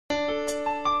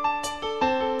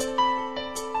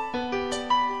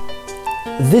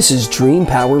This is Dream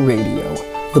Power Radio,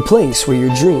 the place where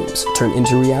your dreams turn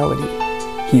into reality.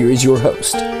 Here is your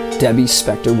host, Debbie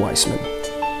Spector-Weissman.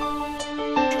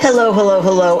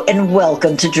 Hello, and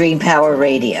welcome to Dream Power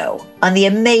Radio on the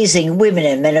amazing Women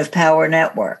and Men of Power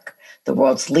Network, the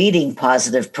world's leading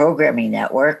positive programming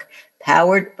network,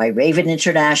 powered by Raven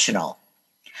International.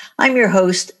 I'm your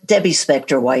host, Debbie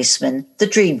Spector-Weissman, the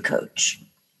Dream Coach.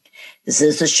 This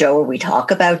is the show where we talk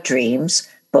about dreams,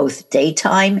 both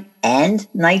daytime and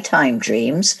nighttime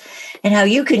dreams, and how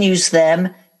you can use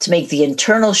them to make the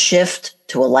internal shift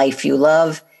to a life you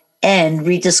love and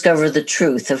rediscover the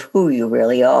truth of who you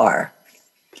really are.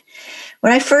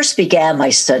 When I first began my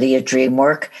study of dream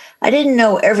work, I didn't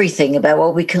know everything about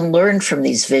what we can learn from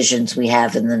these visions we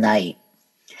have in the night.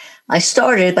 I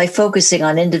started by focusing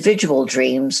on individual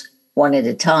dreams, one at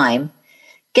a time,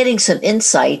 getting some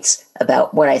insights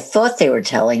about what I thought they were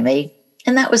telling me,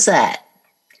 and that was that.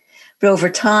 But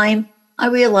over time, I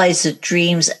realized that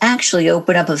dreams actually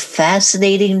open up a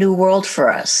fascinating new world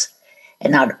for us,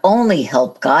 and not only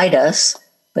help guide us,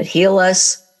 but heal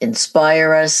us,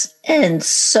 inspire us, and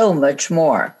so much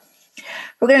more.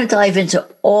 We're going to dive into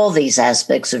all these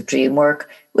aspects of dream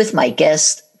work with my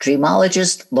guest,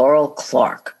 dreamologist Laurel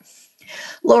Clark.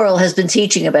 Laurel has been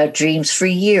teaching about dreams for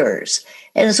years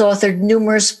and has authored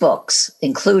numerous books,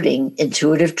 including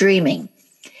Intuitive Dreaming,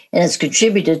 and has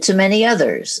contributed to many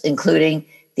others, including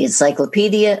the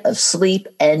Encyclopedia of Sleep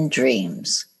and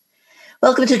Dreams.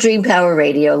 Welcome to Dream Power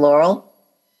Radio, Laurel.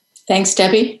 Thanks,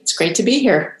 Debbie. It's great to be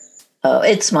here. Oh,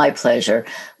 it's my pleasure.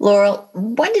 Laurel,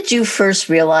 when did you first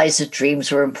realize that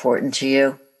dreams were important to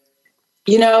you?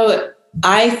 You know,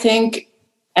 I think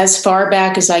as far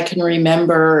back as I can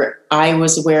remember, I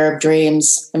was aware of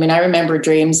dreams. I remember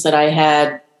dreams that I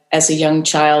had as a young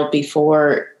child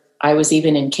before I was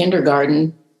even in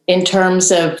kindergarten. In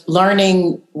terms of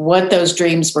learning what those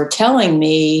dreams were telling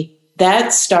me,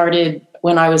 that started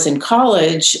when I was in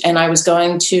college and I was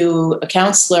going to a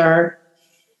counselor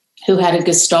who had a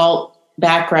Gestalt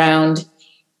background.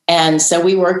 And so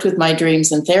we worked with my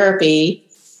dreams in therapy.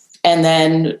 And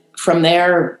then from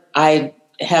there, I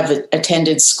have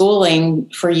attended schooling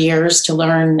for years to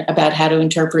learn about how to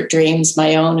interpret dreams,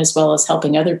 my own, as well as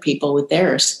helping other people with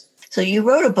theirs. So you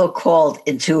wrote a book called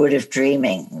Intuitive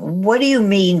Dreaming. What do you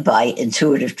mean by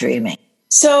intuitive dreaming?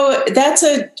 So that's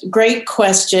a great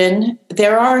question.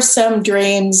 There are some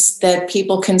dreams that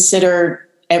people consider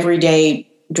everyday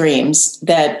dreams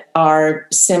that are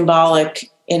symbolic,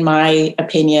 in my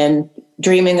opinion,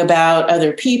 dreaming about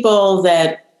other people,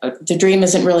 that the dream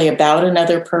isn't really about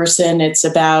another person. It's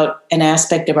about an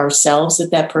aspect of ourselves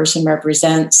that person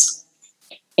represents.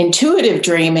 Intuitive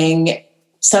dreaming,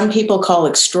 some people call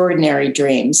extraordinary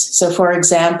dreams. So, for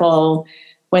example,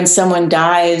 when someone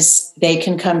dies, they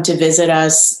can come to visit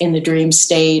us in the dream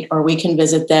state, or we can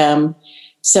visit them.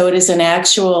 So it is an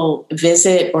actual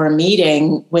visit or a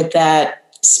meeting with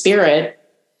that spirit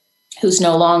who's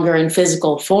no longer in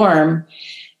physical form.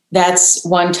 That's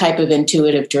one type of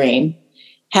intuitive dream.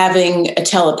 Having a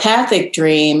telepathic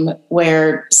dream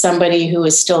where somebody who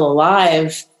is still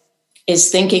alive is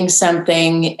thinking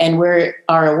something and we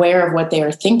are aware of what they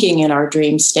are thinking in our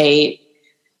dream state.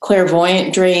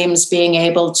 Clairvoyant dreams, being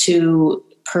able to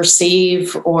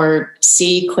perceive or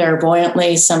see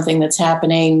clairvoyantly something that's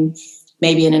happening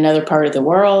maybe in another part of the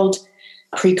world.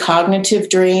 Precognitive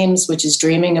dreams, which is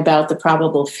dreaming about the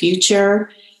probable future.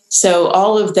 So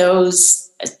all of those,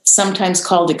 sometimes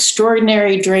called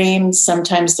extraordinary dreams,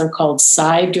 sometimes they're called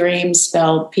psi dreams,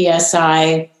 spelled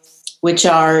PSI, which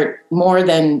are more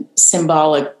than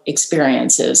symbolic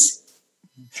experiences.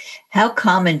 How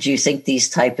common do you think these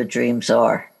type of dreams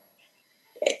are?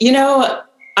 You know,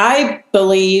 I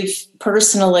believe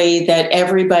personally that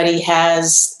everybody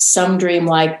has some dream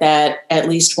like that at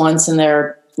least once in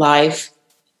their life.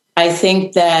 I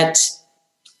think that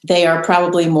they are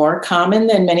probably more common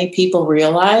than many people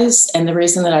realize. And the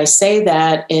reason that I say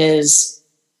that is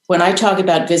when I talk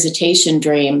about visitation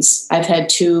dreams, I've had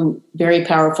two very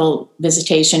powerful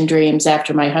visitation dreams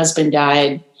after my husband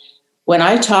died. When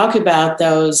I talk about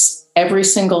those, every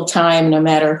single time, no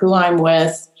matter who I'm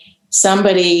with,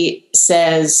 somebody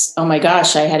says, oh my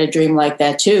gosh, I had a dream like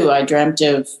that too. I dreamt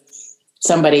of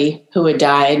somebody who had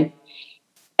died.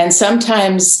 And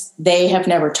sometimes they have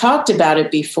never talked about it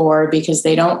before because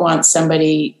they don't want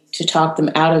somebody to talk them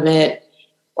out of it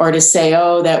or to say,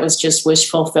 oh, that was just wish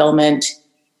fulfillment.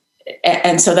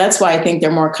 And so that's why I think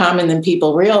they're more common than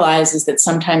people realize, is that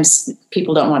sometimes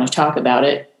people don't want to talk about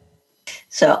it.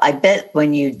 So I bet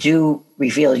when you do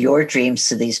reveal your dreams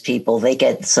to these people, they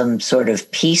get some sort of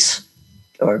peace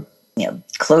or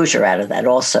closure out of that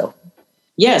also.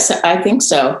 Yes, I think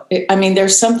so. I mean,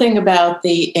 there's something about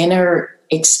the inner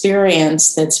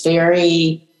experience that's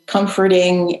very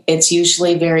comforting. It's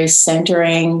usually very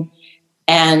centering.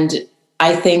 And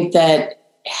I think that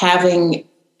having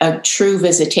a true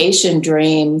visitation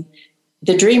dream,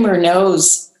 the dreamer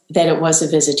knows that it was a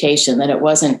visitation, that it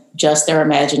wasn't just their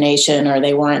imagination or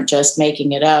they weren't just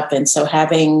making it up. And so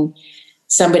having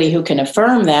somebody who can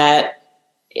affirm that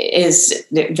is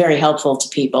very helpful to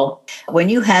people. When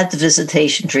you had the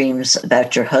visitation dreams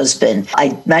about your husband,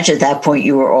 I imagine at that point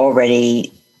you were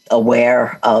already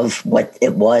aware of what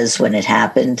it was when it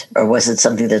happened, or was it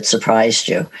something that surprised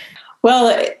you?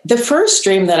 Well, the first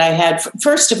dream that I had,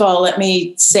 first of all, let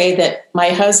me say that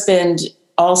my husband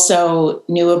also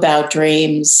knew about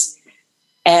dreams.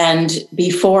 And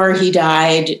before he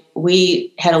died,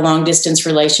 we had a long distance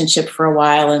relationship for a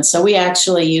while. And so we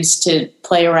actually used to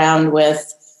play around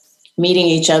with meeting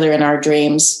each other in our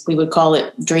dreams. We would call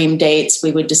it dream dates.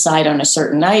 We would decide on a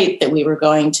certain night that we were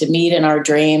going to meet in our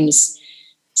dreams.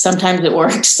 Sometimes it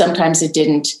worked, sometimes it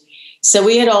didn't. So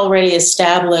we had already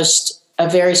established a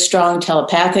very strong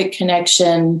telepathic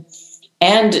connection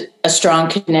and a strong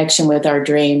connection with our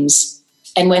dreams.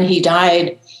 And when he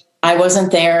died, I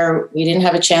wasn't there. We didn't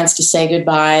have a chance to say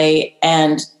goodbye.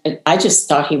 And I just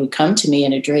thought he would come to me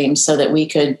in a dream so that we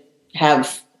could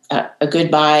have a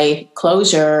goodbye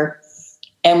closure.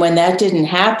 And when that didn't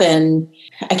happen,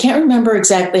 I can't remember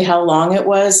exactly how long it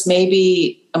was,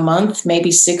 maybe a month,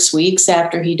 maybe 6 weeks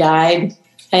after he died.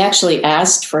 I actually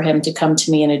asked for him to come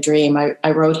to me in a dream. I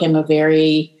wrote him a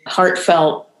very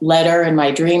heartfelt letter in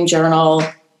my dream journal,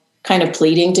 kind of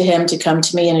pleading to him to come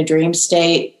to me in a dream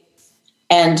state.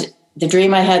 And the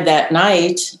dream I had that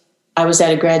night, I was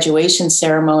at a graduation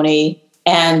ceremony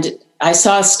and I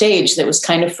saw a stage that was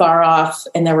kind of far off,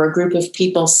 and there were a group of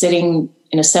people sitting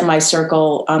in a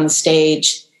semicircle on the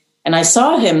stage. And I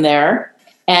saw him there,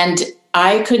 and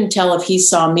I couldn't tell if he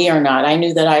saw me or not. I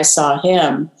knew that I saw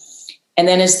him. And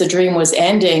then as the dream was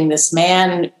ending, this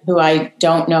man who I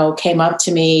don't know came up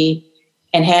to me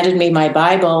and handed me my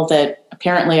Bible that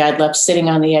apparently I'd left sitting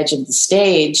on the edge of the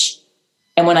stage.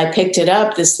 And when I picked it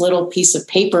up, this little piece of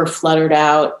paper fluttered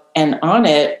out, and on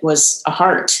it was a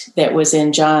heart that was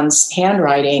in John's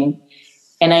handwriting.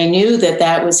 And I knew that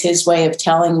that was his way of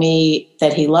telling me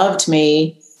that he loved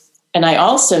me. And I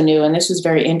also knew, and this was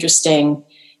very interesting,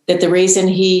 that the reason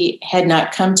he had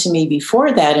not come to me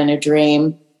before that in a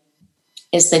dream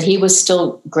is that he was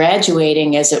still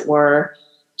graduating, as it were,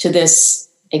 to this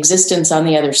existence on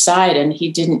the other side, and he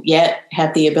didn't yet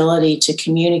have the ability to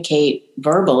communicate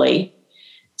verbally.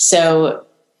 So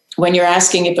when you're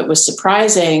asking if it was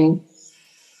surprising,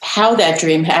 how that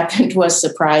dream happened was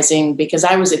surprising, because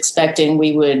I was expecting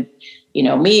we would,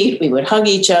 meet, we would hug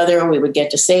each other, we would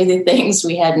get to say the things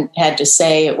we hadn't had to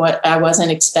say. I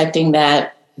wasn't expecting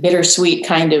that bittersweet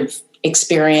kind of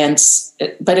experience,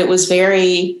 but it was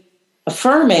very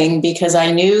affirming because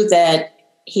I knew that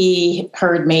he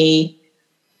heard me.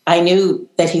 I knew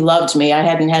that he loved me. I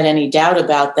hadn't had any doubt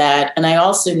about that. And I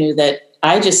also knew that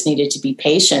I just needed to be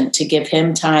patient to give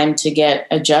him time to get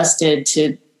adjusted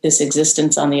to this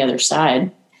existence on the other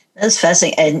side. That's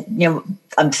fascinating. And,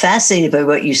 I'm fascinated by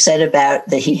what you said about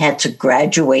that he had to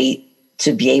graduate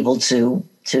to be able to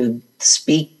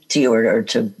speak to you or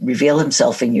to reveal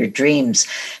himself in your dreams.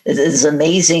 It is an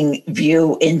amazing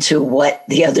view into what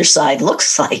the other side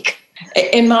looks like.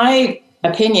 In my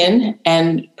opinion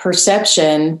and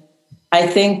perception, I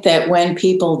think that when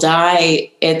people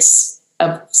die, it's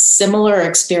a similar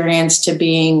experience to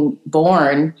being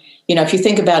born. If you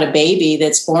think about a baby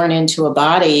that's born into a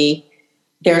body,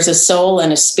 there's a soul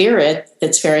and a spirit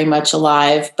that's very much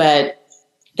alive, but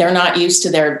they're not used to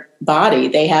their body.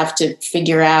 They have to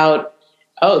figure out,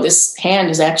 oh, this hand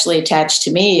is actually attached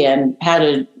to me, and how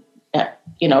to,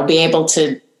 be able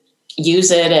to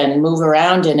use it and move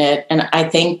around in it. And I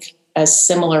think a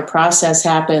similar process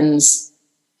happens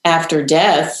after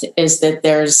death, is that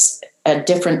there's a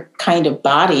different kind of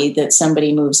body that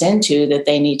somebody moves into that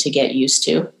they need to get used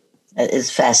to. That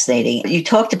is fascinating. You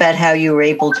talked about how you were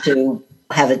able to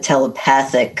have a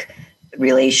telepathic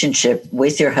relationship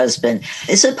with your husband.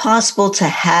 Is it possible to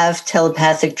have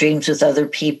telepathic dreams with other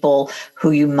people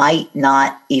who you might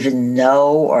not even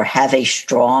know or have a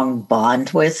strong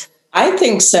bond with? I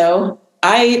think so.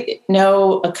 I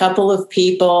know a couple of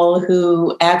people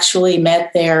who actually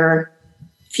met their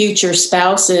future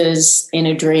spouses in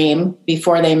a dream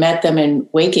before they met them in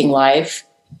waking life.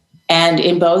 And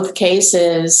in both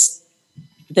cases,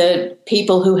 the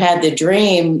people who had the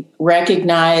dream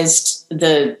recognized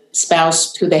the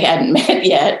spouse who they hadn't met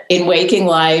yet in waking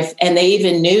life. And they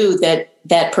even knew that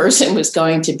that person was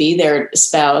going to be their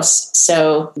spouse.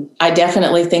 So I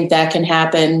definitely think that can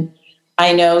happen.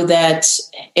 I know that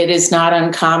it is not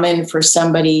uncommon for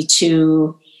somebody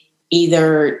to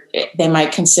either, they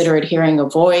might consider it hearing a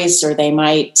voice, or they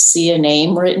might see a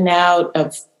name written out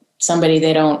of somebody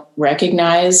they don't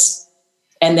recognize.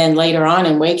 And then later on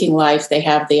in waking life, they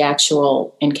have the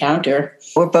actual encounter.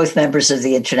 We're both members of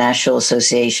the International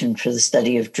Association for the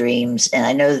Study of Dreams. And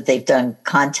I know that they've done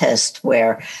contests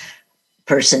where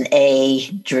person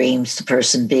A dreams to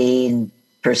person B, and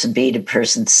person B to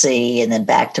person C, and then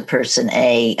back to person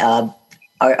A.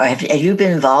 Have you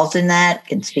been involved in that?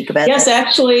 Can you speak about that? Yes,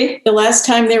 actually, the last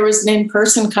time there was an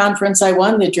in-person conference, I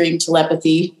won the Dream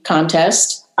Telepathy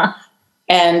contest.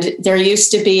 And there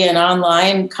used to be an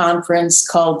online conference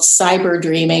called Cyber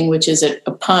Dreaming, which is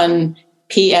a pun,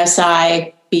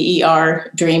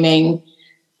 PSIBER dreaming.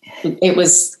 It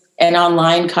was an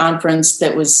online conference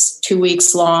that was 2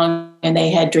 weeks long, and they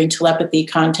had dream telepathy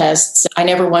contests. I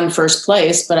never won first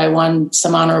place, but I won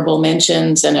some honorable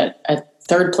mentions and a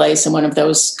third place in one of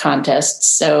those contests.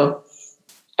 So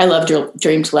I love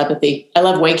dream telepathy. I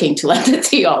love waking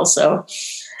telepathy also.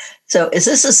 So is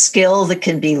this a skill that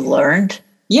can be learned?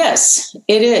 Yes,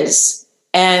 it is.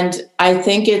 And I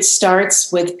think it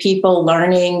starts with people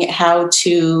learning how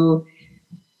to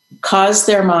cause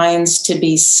their minds to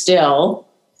be still,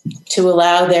 to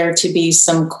allow there to be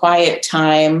some quiet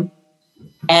time,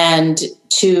 and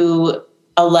to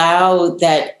allow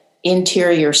that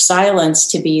interior silence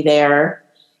to be there,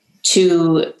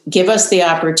 to give us the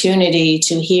opportunity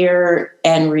to hear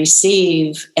and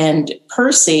receive and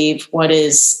perceive what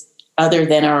is other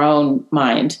than our own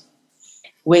mind,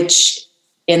 which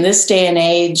in this day and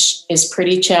age is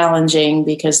pretty challenging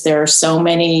because there are so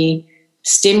many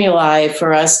stimuli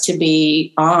for us to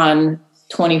be on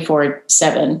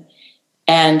 24/7.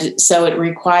 And so it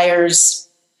requires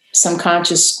some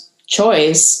conscious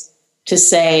choice to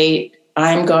say,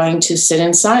 I'm going to sit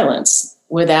in silence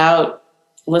without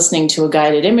listening to a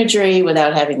guided imagery,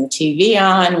 without having the TV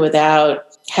on, without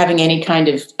having any kind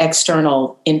of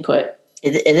external input.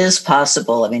 It is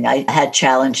possible. I mean, I had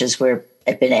challenges where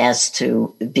I've been asked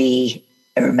to be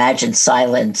or imagine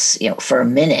silence, for a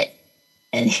minute.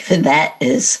 And even that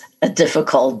is a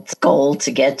difficult goal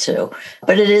to get to.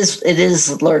 But it is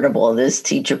learnable. It is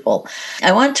teachable.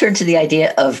 I want to turn to the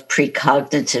idea of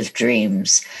precognitive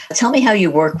dreams. Tell me how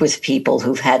you work with people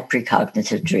who've had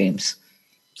precognitive dreams.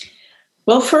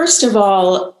 Well, first of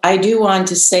all, I do want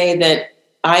to say that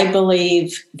I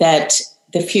believe that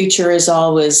the future is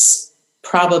always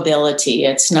probability.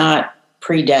 It's not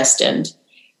predestined.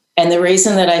 And the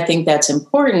reason that I think that's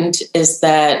important is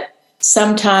that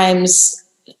sometimes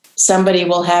somebody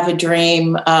will have a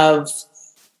dream of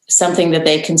something that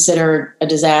they consider a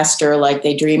disaster, like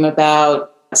they dream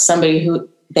about somebody who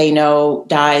they know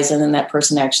dies, and then that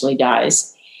person actually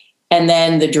dies. And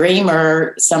then the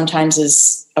dreamer sometimes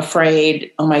is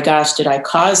afraid, oh my gosh, did I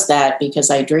cause that because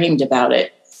I dreamed about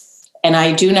it? And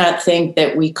I do not think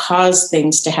that we cause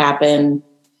things to happen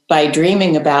by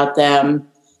dreaming about them.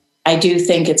 I do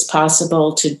think it's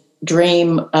possible to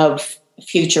dream of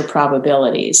future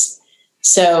probabilities.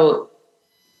 So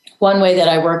one way that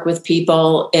I work with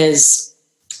people is,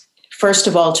 first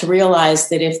of all, to realize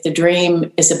that if the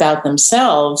dream is about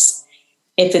themselves,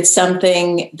 if it's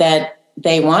something that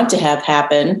they want to have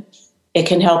happen, it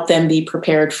can help them be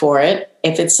prepared for it.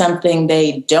 If it's something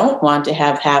they don't want to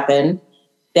have happen,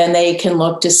 then they can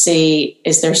look to see,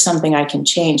 is there something I can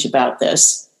change about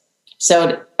this?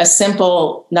 So a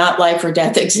simple, not life or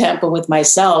death example with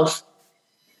myself,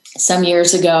 some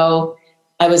years ago,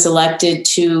 I was elected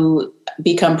to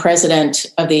become president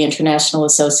of the International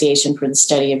Association for the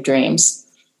Study of Dreams.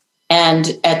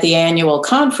 And at the annual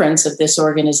conference of this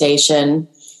organization,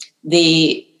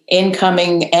 the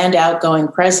incoming and outgoing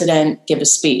president give a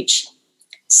speech.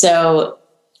 So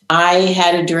I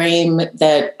had a dream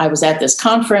that I was at this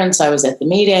conference, I was at the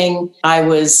meeting, I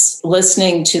was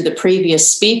listening to the previous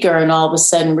speaker, and all of a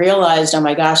sudden realized, oh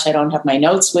my gosh, I don't have my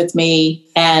notes with me.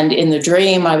 And in the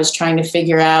dream, I was trying to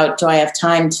figure out, do I have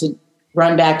time to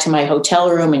run back to my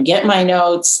hotel room and get my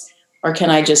notes, or can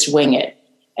I just wing it?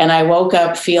 And I woke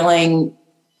up feeling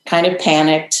kind of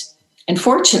panicked. And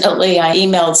fortunately, I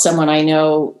emailed someone I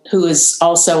know who is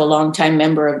also a longtime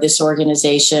member of this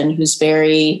organization, who's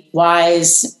very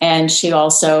wise. And she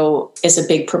also is a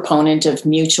big proponent of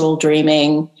mutual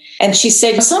dreaming. And she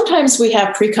said, sometimes we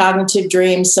have precognitive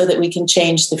dreams so that we can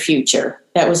change the future.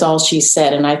 That was all she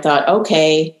said. And I thought,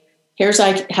 okay, here's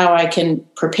how I can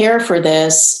prepare for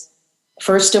this.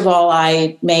 First of all,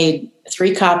 I made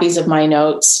 3 copies of my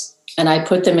notes and I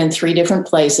put them in 3 different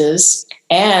places.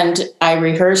 And I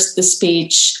rehearsed the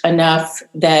speech enough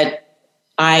that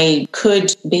I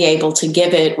could be able to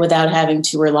give it without having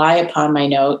to rely upon my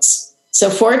notes. So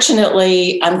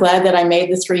fortunately, I'm glad that I made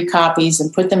the 3 copies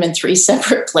and put them in 3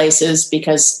 separate places,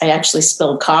 because I actually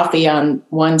spilled coffee on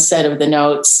one set of the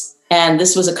notes. And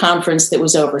this was a conference that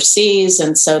was overseas,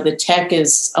 and so the tech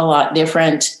is a lot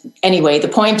different. Anyway, the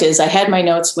point is I had my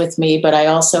notes with me, but I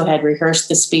also had rehearsed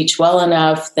the speech well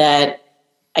enough that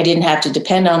I didn't have to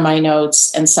depend on my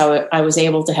notes, and so I was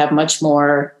able to have much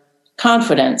more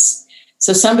confidence.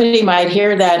 So somebody might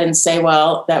hear that and say,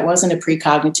 well, that wasn't a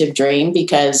precognitive dream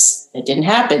because it didn't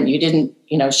happen. You didn't,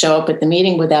 show up at the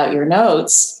meeting without your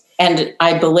notes. And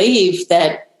I believe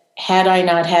that had I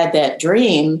not had that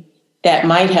dream, that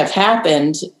might have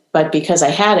happened, but because I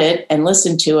had it and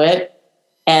listened to it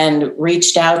and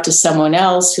reached out to someone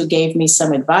else who gave me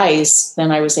some advice,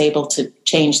 then I was able to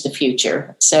change the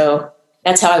future. So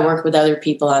that's how I work with other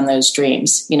people on those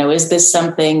dreams. Is this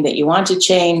something that you want to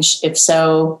change? If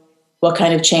so, what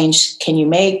kind of change can you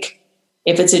make?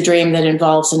 If it's a dream that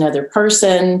involves another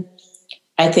person,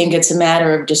 I think it's a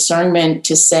matter of discernment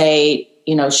to say,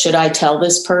 should I tell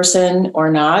this person or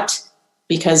not?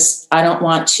 Because I don't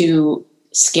want to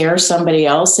scare somebody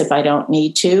else if I don't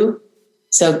need to.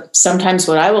 So sometimes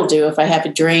what I will do if I have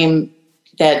a dream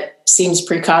that seems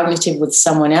precognitive with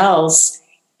someone else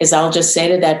is I'll just say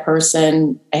to that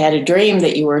person, I had a dream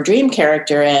that you were a dream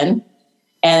character in,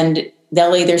 and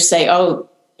they'll either say, oh,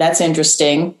 that's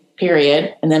interesting,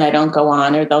 period, and then I don't go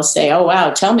on, or they'll say, oh,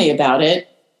 wow, tell me about it.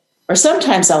 Or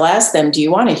sometimes I'll ask them, do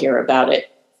you want to hear about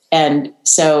it? And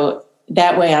so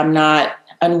that way I'm not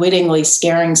unwittingly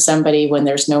scaring somebody when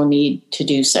there's no need to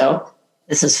do so.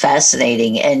 This is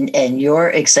fascinating. And your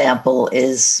example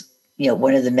is,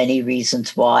 one of the many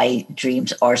reasons why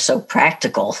dreams are so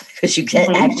practical, because you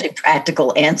get actually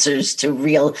practical answers to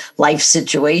real life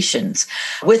situations.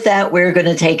 With that, we're going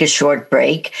to take a short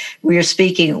break. We are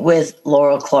speaking with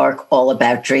Laurel Clark all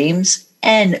about dreams,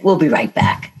 and we'll be right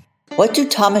back. What do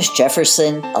Thomas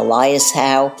Jefferson, Elias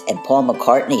Howe, and Paul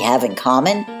McCartney have in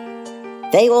common?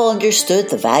 They all understood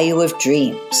the value of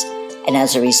dreams, and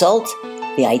as a result,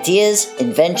 the ideas,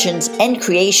 inventions, and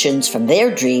creations from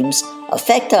their dreams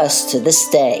affect us to this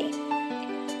day.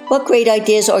 What great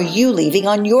ideas are you leaving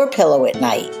on your pillow at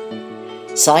night?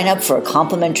 Sign up for a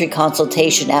complimentary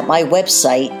consultation at my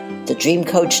website,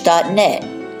 thedreamcoach.net,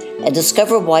 and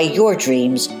discover why your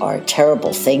dreams are a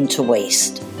terrible thing to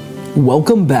waste.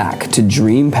 Welcome back to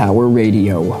Dream Power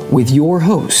Radio with your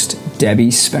host, Debbie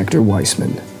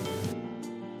Spector-Weissman.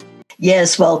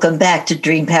 Yes, welcome back to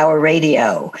Dream Power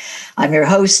Radio. I'm your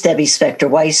host, Debbie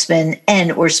Spector-Weissman,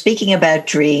 and we're speaking about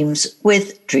dreams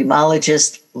with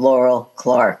dreamologist Laurel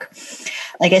Clark.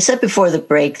 Like I said before the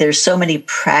break, there's so many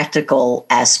practical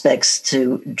aspects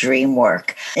to dream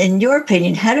work. In your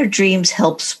opinion, how do dreams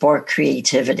help spark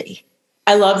creativity?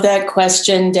 I love that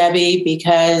question, Debbie,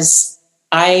 because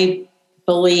I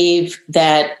believe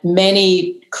that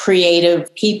many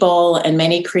creative people and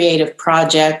many creative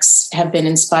projects have been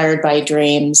inspired by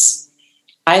dreams.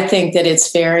 I think that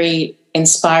it's very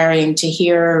inspiring to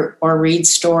hear or read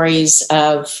stories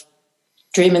of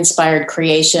dream-inspired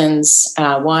creations.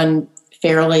 One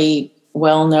fairly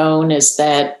well-known is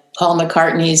that Paul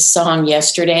McCartney's song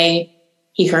Yesterday.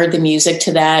 He heard the music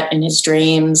to that in his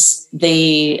dreams.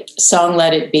 The song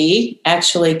Let It Be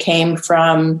actually came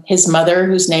from his mother,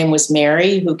 whose name was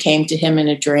Mary, who came to him in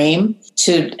a dream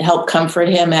to help comfort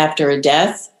him after a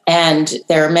death. And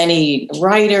there are many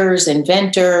writers,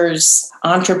 inventors,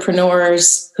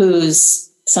 entrepreneurs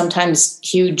whose sometimes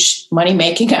huge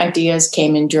money-making ideas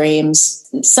came in dreams.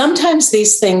 Sometimes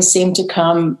these things seem to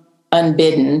come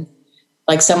unbidden,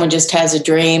 like someone just has a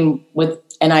dream with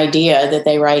an idea that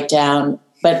they write down.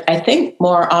 But I think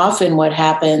more often what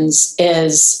happens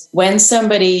is when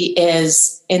somebody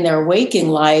is in their waking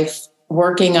life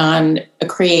working on a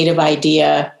creative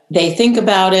idea, they think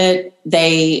about it,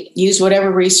 they use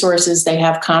whatever resources they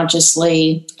have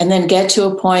consciously, and then get to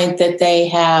a point that they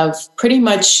have pretty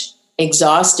much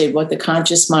exhausted what the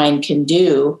conscious mind can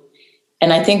do.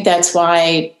 And I think that's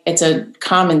why it's a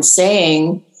common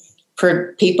saying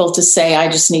for people to say, I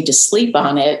just need to sleep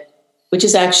on it, which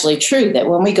is actually true, that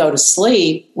when we go to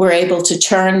sleep, we're able to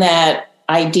turn that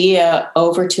idea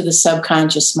over to the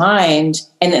subconscious mind.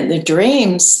 And then the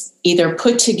dreams either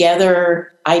put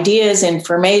together ideas,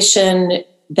 information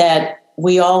that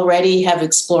we already have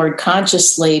explored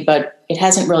consciously, but it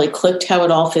hasn't really clicked how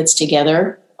it all fits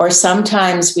together. Or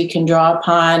sometimes we can draw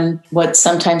upon what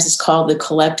sometimes is called the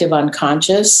collective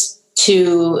unconscious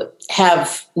to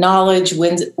have knowledge,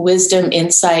 wisdom,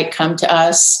 insight come to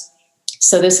us.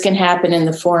 So this can happen in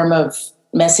the form of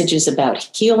messages about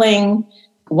healing.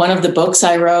 One of the books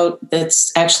I wrote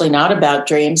that's actually not about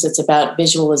dreams, it's about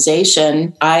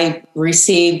visualization. I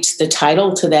received the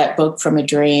title to that book from a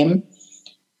dream.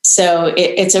 So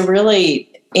it's a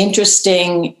really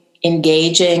interesting,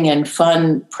 engaging, and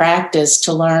fun practice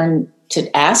to learn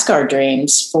to ask our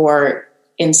dreams for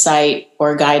insight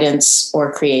or guidance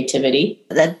or creativity.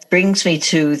 That brings me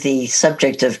to the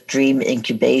subject of dream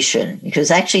incubation, because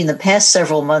actually in the past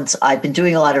several months, I've been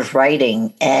doing a lot of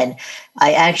writing, and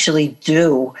I actually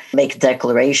do make a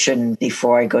declaration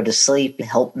before I go to sleep to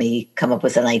help me come up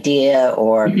with an idea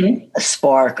or a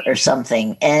spark or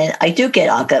something. And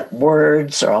I'll get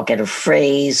words, or I'll get a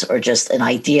phrase, or just an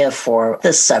idea for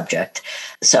the subject.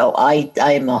 So I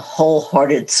am a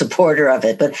wholehearted supporter of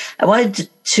it. But I wanted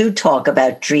to talk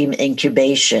about dream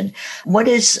incubation. What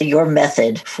is your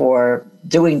method for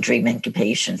doing dream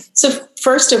incubation? So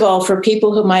first of all, for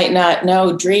people who might not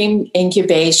know, dream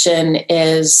incubation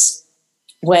is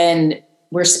when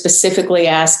we're specifically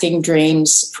asking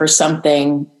dreams for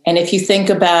something. And if you think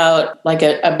about like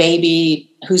a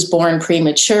baby who's born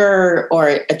premature or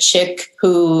a chick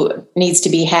who needs to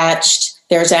be hatched,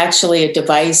 there's actually a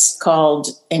device called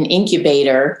an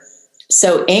incubator.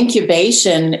 So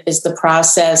incubation is the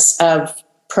process of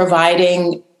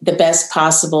providing the best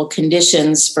possible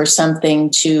conditions for something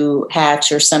to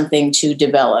hatch or something to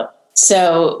develop.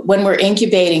 So when we're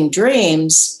incubating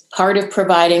dreams, part of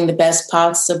providing the best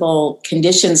possible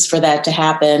conditions for that to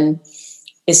happen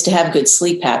is to have good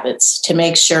sleep habits, to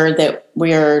make sure that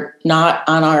we're not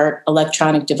on our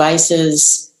electronic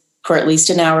devices for at least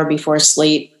an hour before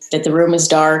sleep, that the room is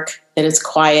dark, that it's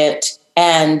quiet.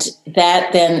 And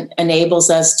that then enables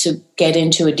us to get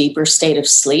into a deeper state of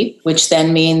sleep, which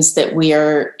then means that we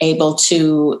are able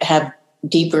to have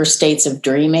deeper states of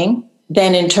dreaming.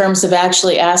 Then in terms of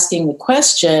actually asking the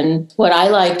question, what I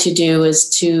like to do is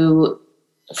to,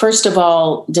 first of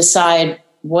all, decide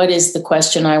what is the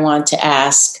question I want to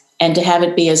ask and to have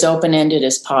it be as open-ended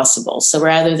as possible. So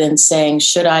rather than saying,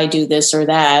 should I do this or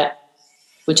that,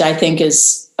 which I think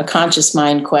is a conscious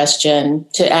mind question,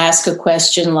 to ask a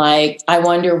question like, I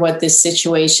wonder what this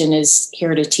situation is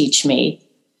here to teach me,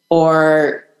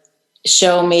 or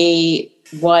show me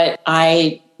what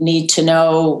I need to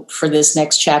know for this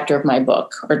next chapter of my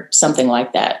book, or something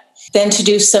like that. Then to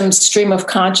do some stream of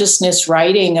consciousness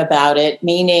writing about it,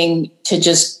 meaning to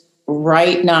just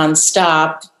write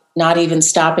nonstop, not even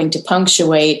stopping to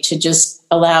punctuate, to just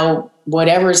allow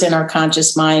whatever's in our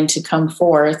conscious mind to come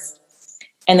forth.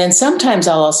 And then sometimes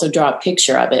I'll also draw a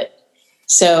picture of it.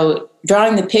 So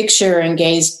drawing the picture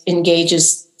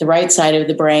engages the right side of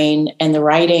the brain, and the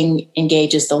writing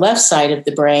engages the left side of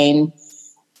the brain.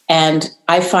 And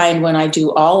I find when I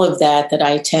do all of that, that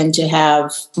I tend to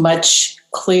have much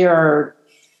clearer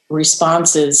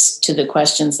responses to the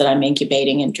questions that I'm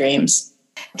incubating in dreams.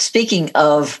 Speaking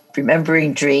of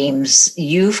remembering dreams,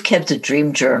 you've kept a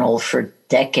dream journal for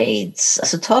decades.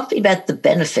 So talk to me about the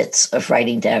benefits of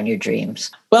writing down your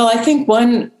dreams. Well, I think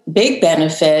one big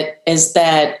benefit is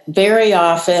that very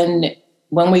often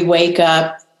when we wake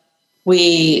up,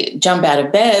 we jump out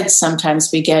of bed.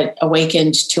 Sometimes we get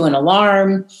awakened to an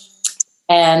alarm.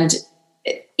 And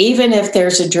even if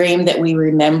there's a dream that we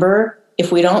remember,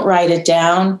 if we don't write it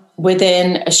down,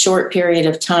 within a short period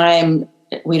of time,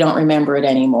 we don't remember it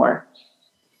anymore.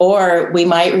 Or we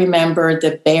might remember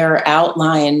the bare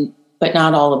outline, but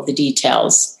not all of the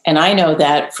details. And I know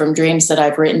that from dreams that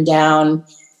I've written down.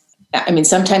 I mean,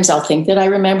 sometimes I'll think that I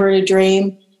remembered a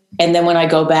dream. And then when I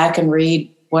go back and read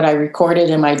what I recorded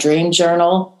in my dream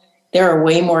journal, there are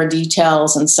way more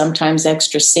details and sometimes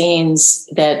extra scenes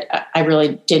that I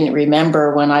really didn't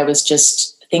remember when I was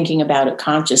just thinking about it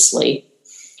consciously.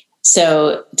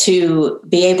 So to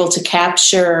be able to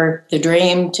capture the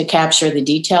dream, to capture the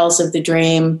details of the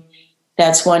dream,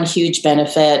 that's one huge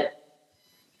benefit.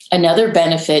 Another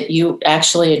benefit you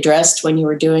actually addressed when you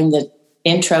were doing the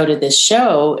intro to this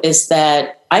show is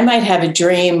that I might have a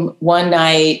dream one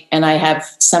night and I have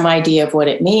some idea of what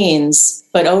it means,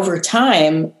 but over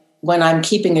time, when I'm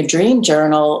keeping a dream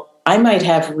journal, I might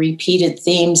have repeated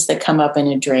themes that come up in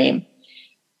a dream.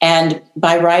 And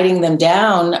by writing them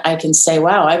down, I can say,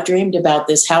 wow, I've dreamed about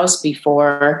this house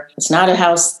before. It's not a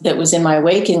house that was in my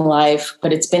waking life,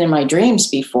 but it's been in my dreams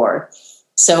before.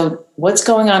 So what's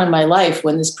going on in my life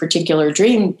when this particular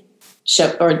dream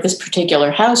or this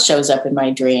particular house shows up in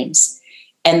my dreams?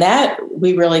 And that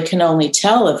we really can only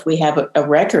tell if we have a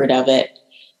record of it.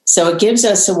 So it gives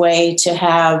us a way to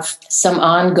have some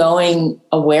ongoing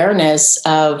awareness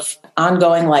of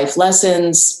ongoing life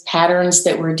lessons, patterns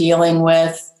that we're dealing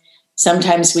with.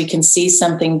 sometimes we can see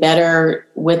something better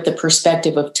with the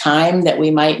perspective of time that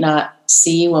we might not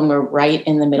see when we're right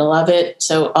in the middle of it.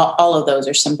 So all of those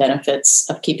are some benefits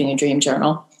of keeping a dream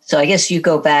journal. So I guess you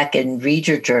go back and read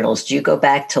your journals. Do you go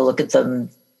back to look at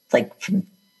them like from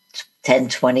 10,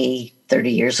 20,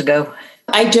 30 years ago?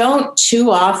 I don't too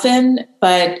often,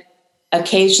 but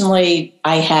occasionally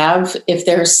I have. If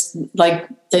there's like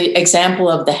the example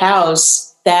of the house,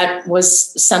 that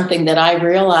was something that I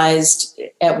realized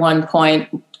at one point.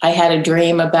 I had a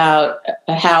dream about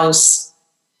a house,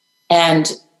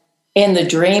 and in the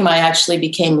dream, I actually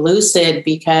became lucid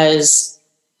because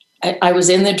I was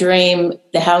in the dream,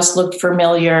 the house looked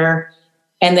familiar,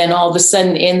 and then all of a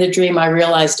sudden in the dream, I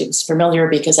realized it was familiar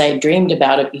because I had dreamed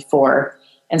about it before.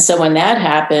 And so when that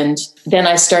happened, then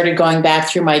I started going back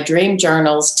through my dream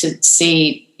journals to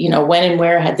see, when and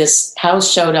where had this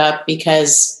house showed up,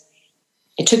 because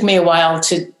it took me a while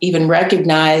to even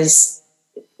recognize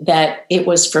that it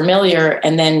was familiar,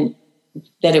 and then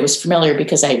that it was familiar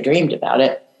because I had dreamed about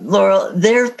it. Laurel,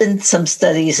 there have been some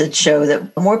studies that show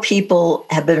that more people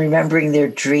have been remembering their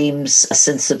dreams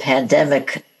since the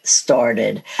pandemic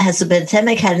started. Has the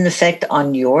pandemic had an effect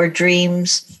on your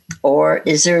dreams, or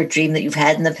is there a dream that you've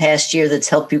had in the past year that's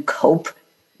helped you cope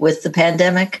with the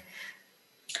pandemic?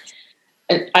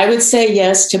 I would say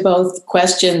yes to both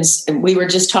questions. We were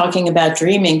just talking about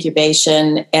dream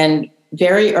incubation, and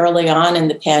very early on in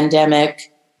the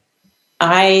pandemic,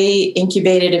 I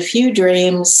incubated a few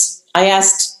dreams. I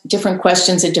asked different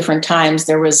questions at different times.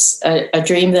 There was a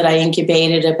dream that I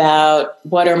incubated about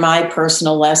what are my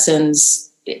personal lessons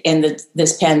in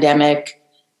this pandemic.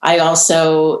 I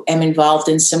also am involved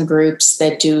in some groups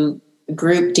that do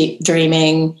group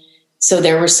dreaming. So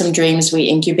there were some dreams we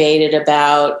incubated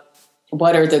about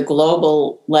what are the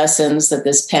global lessons that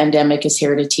this pandemic is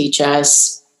here to teach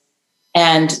us.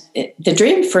 And the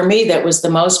dream for me that was the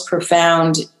most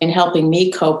profound in helping me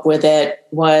cope with it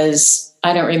was,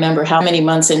 I don't remember how many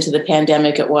months into the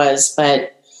pandemic it was,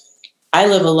 but I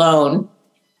live alone,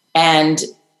 and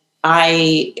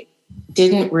I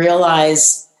didn't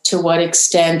realize to what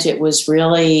extent it was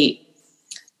really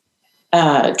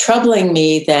troubling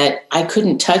me that I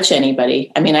couldn't touch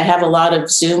anybody. I mean, I have a lot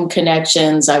of Zoom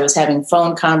connections. I was having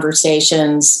phone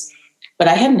conversations, but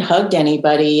I hadn't hugged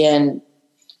anybody in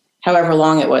however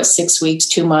long it was, 6 weeks,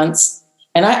 2 months.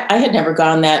 And I had never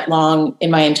gone that long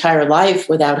in my entire life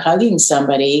without hugging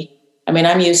somebody. I mean,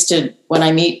 I'm used to when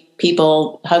I meet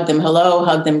people, hug them hello,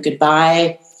 hug them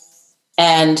goodbye.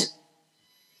 And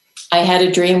I had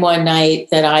a dream one night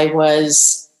that I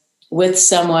was with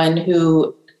someone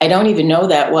who I don't even know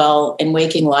that well in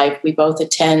waking life. We both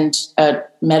attend a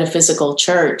metaphysical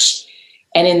church.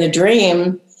 And in the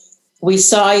dream, we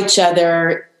saw each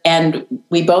other and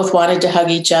we both wanted to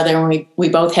hug each other. And we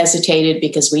both hesitated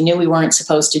because we knew we weren't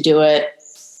supposed to do it.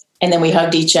 And then we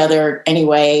hugged each other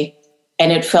anyway.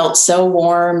 And it felt so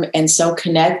warm and so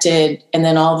connected. And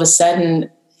then all of a sudden,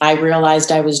 I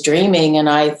realized I was dreaming. And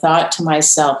I thought to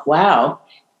myself, wow,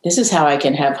 this is how I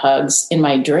can have hugs in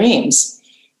my dreams.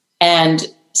 And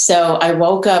so I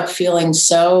woke up feeling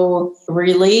so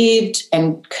relieved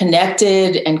and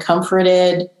connected and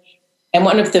comforted. And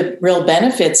one of the real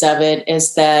benefits of it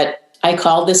is that I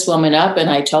called this woman up and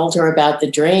I told her about the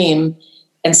dream.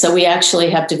 And so we actually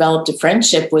have developed a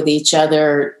friendship with each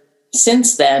other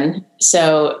since then.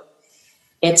 So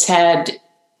it's had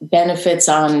benefits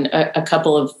on a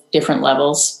couple of different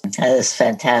levels. That is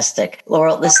fantastic.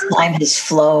 Laurel, this time has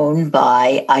flown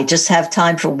by. I just have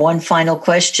time for one final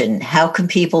question. How can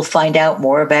people find out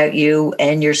more about you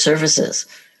and your services?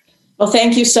 Well,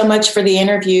 thank you so much for the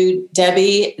interview,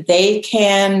 Debbie. They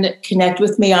can connect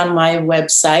with me on my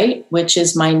website, which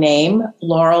is my name,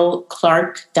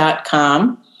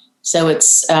 laurelclark.com. So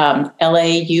it's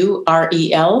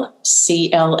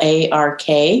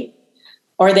LaurelClark.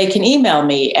 Or they can email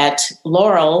me at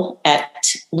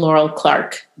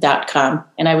laurel@laurelclark.com.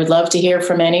 And I would love to hear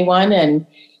from anyone and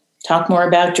talk more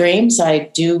about dreams. I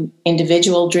do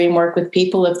individual dream work with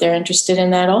people if they're interested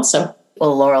in that also.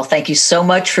 Well, Laurel, thank you so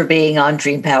much for being on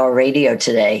Dream Power Radio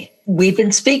today. We've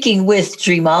been speaking with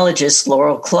dreamologist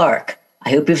Laurel Clark.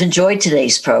 I hope you've enjoyed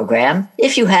today's program.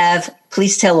 If you have,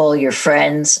 please tell all your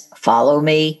friends, follow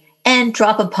me, and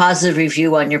drop a positive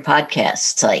review on your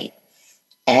podcast site.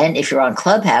 And if you're on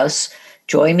Clubhouse,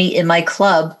 join me in my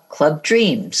club, Club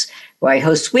Dreams, where I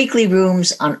host weekly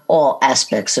rooms on all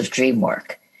aspects of dream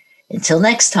work. Until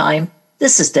next time,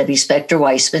 this is Debbie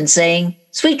Spector-Weissman saying,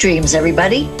 sweet dreams,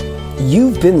 everybody.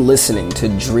 You've been listening to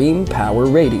Dream Power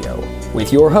Radio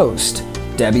with your host,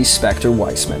 Debbie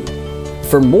Spector-Weissman.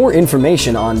 For more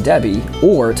information on Debbie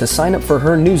or to sign up for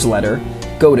her newsletter,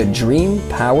 go to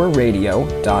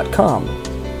dreampowerradio.com.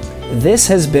 This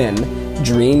has been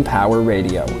Dream Power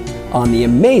Radio on the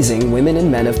amazing Women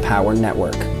and Men of Power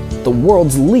Network, the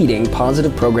world's leading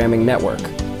positive programming network,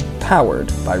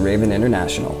 powered by Raven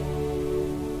International.